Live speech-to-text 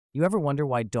You ever wonder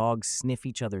why dogs sniff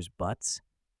each other's butts?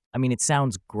 I mean, it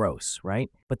sounds gross, right?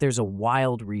 But there's a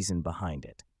wild reason behind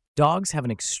it. Dogs have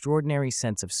an extraordinary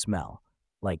sense of smell,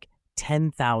 like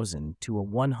 10,000 to a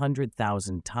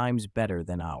 100,000 times better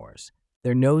than ours.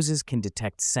 Their noses can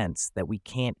detect scents that we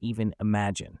can't even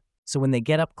imagine. So when they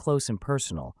get up close and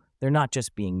personal, they're not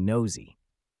just being nosy.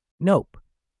 Nope.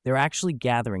 They're actually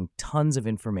gathering tons of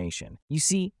information. You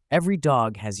see, every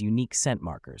dog has unique scent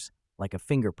markers, like a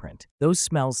fingerprint. Those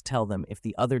smells tell them if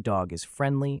the other dog is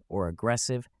friendly or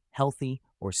aggressive, healthy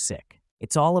or sick.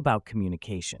 It's all about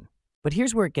communication. But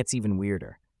here's where it gets even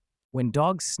weirder. When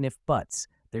dogs sniff butts,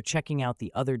 they're checking out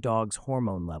the other dog's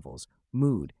hormone levels,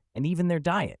 mood, and even their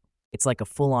diet. It's like a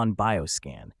full-on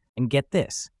bioscan. And get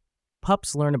this,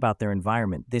 pups learn about their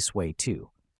environment this way too.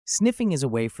 Sniffing is a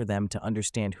way for them to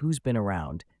understand who's been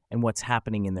around and what's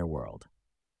happening in their world.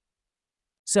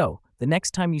 So, the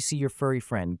next time you see your furry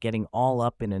friend getting all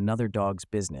up in another dog's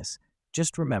business,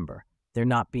 just remember, they're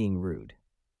not being rude.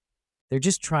 They're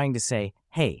just trying to say,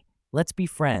 hey, let's be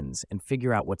friends and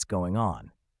figure out what's going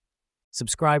on.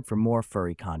 Subscribe for more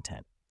furry content.